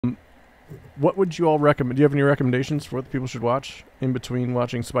what would you all recommend? Do you have any recommendations for what people should watch in between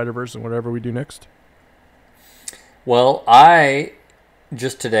watching Spider-Verse and whatever we do next? Well, I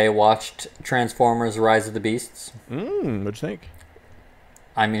just today watched Transformers: Rise of the Beasts. What'd you think?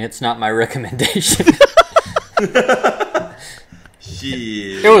 I mean, it's not my recommendation.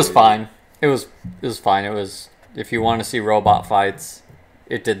 Shit. It was fine. It was fine. It was, if you want to see robot fights,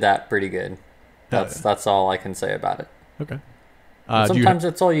 it did that pretty good. That's all I can say about it. Okay. Sometimes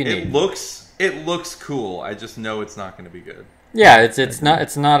that's all you need. It looks cool. I just know it's not going to be good. Yeah, it's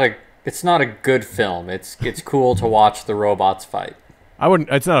not a good film. It's cool to watch the robots fight. I wouldn't.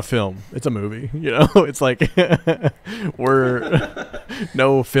 It's not a film. It's a movie. You know, it's like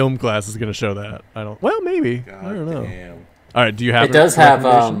no film class is going to show that. I don't. Well, maybe. God I don't know. damn. All right. Do you have? It does have.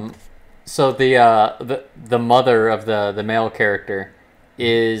 So the mother of the male character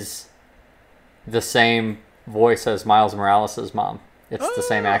is the same voice as Miles Morales' mom. It's the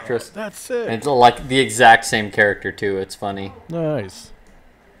same actress. That's it. And it's like the exact same character too. It's funny. Nice.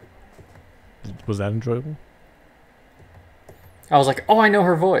 Was that enjoyable? I was like, oh, I know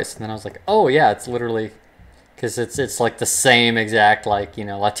her voice, and then I was like, oh yeah, it's literally, because it's like the same exact, like, you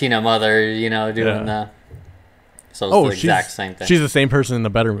know, Latina mother, you know, doing the. So it's the exact same thing. She's the same person in the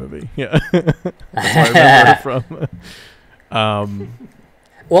Better movie. Yeah. That's where I remember it from.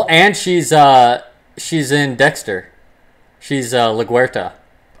 Well, and she's in Dexter. She's LaGuerta.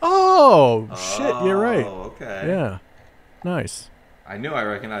 Oh shit! You're right. Okay. Yeah. Nice. I knew I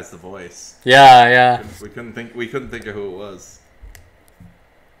recognized the voice. Yeah. We couldn't think of who it was.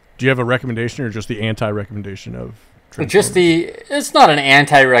 Do you have a recommendation or just the anti-recommendation of Just it's not an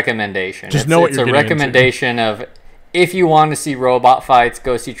anti-recommendation. Just know what you're getting into. It's a recommendation of, if you want to see robot fights,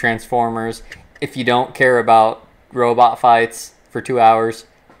 go see Transformers. If you don't care about robot fights for 2 hours,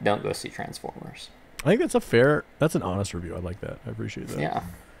 don't go see Transformers. I think that's an honest review. I like that. I appreciate that. Yeah.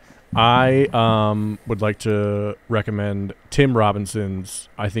 I would like to recommend Tim Robinson's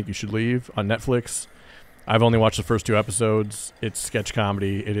I Think You Should Leave on Netflix. I've only watched the first 2 episodes. It's sketch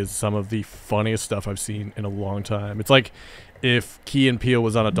comedy. It is some of the funniest stuff I've seen in a long time. It's like if Key and Peele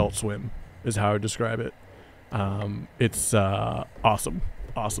was on Adult Swim, is how I would describe it. It's awesome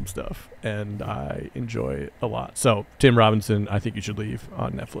stuff, and I enjoy it a lot. So, Tim Robinson, I Think You Should Leave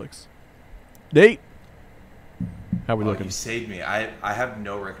on Netflix. Nate, how we looking? You saved me. I have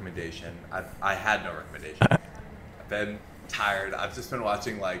no recommendation. I had no recommendation. I've been tired. I've just been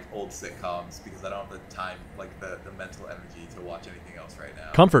watching like old sitcoms because I don't have the time, like the mental energy to watch anything else right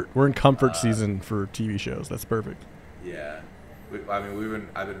now. Comfort. We're in comfort season for TV shows. That's perfect. Yeah, I've been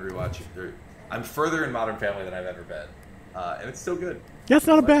rewatching. I'm further in Modern Family than I've ever been, and it's still good. Yeah, it's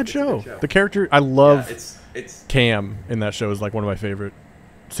not a bad show. The character I love. Yeah, it's Cam in that show is like one of my favorite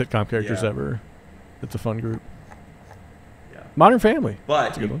sitcom characters ever. It's a fun group. Yeah, Modern Family.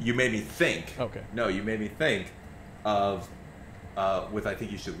 But you made me think. Okay. No, you made me think of with I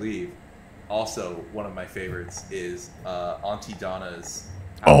Think You Should Leave. Also, one of my favorites is Auntie Donna's.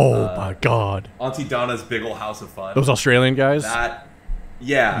 My God. Auntie Donna's Big Ol' House of Fun. Those Australian guys.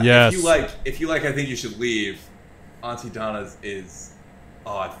 Yeah. Yes. If you like I Think You Should Leave, Auntie Donna's is.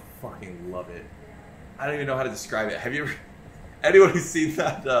 Oh, I fucking love it. I don't even know how to describe it. Have you ever? Anyone who's seen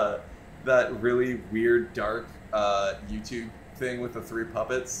that really weird, dark YouTube thing with the 3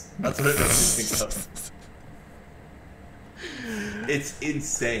 puppets? That's what it makes me think of. It's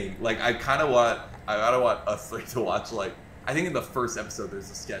insane. Like I kind of want us 3 to watch. Like I think in the first episode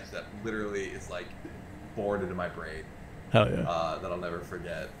there's a sketch that literally is like bored into my brain. Hell yeah. That I'll never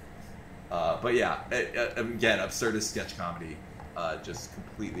forget. But yeah, again, absurdist sketch comedy, just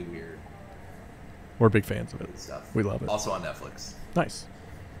completely weird. We're big fans of it. Good stuff. We love it. Also on Netflix. Nice.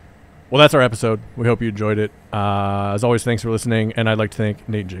 Well, that's our episode. We hope you enjoyed it. As always, thanks for listening, and I'd like to thank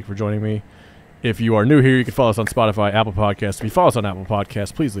Nate and Jake for joining me. If you are new here, you can follow us on Spotify, Apple Podcasts. If you follow us on Apple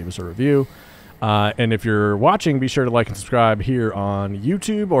Podcasts, please leave us a review. And if you're watching, be sure to like and subscribe here on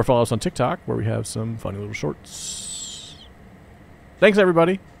YouTube or follow us on TikTok, where we have some funny little shorts. Thanks,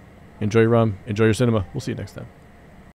 everybody. Enjoy your rum. Enjoy your cinema. We'll see you next time.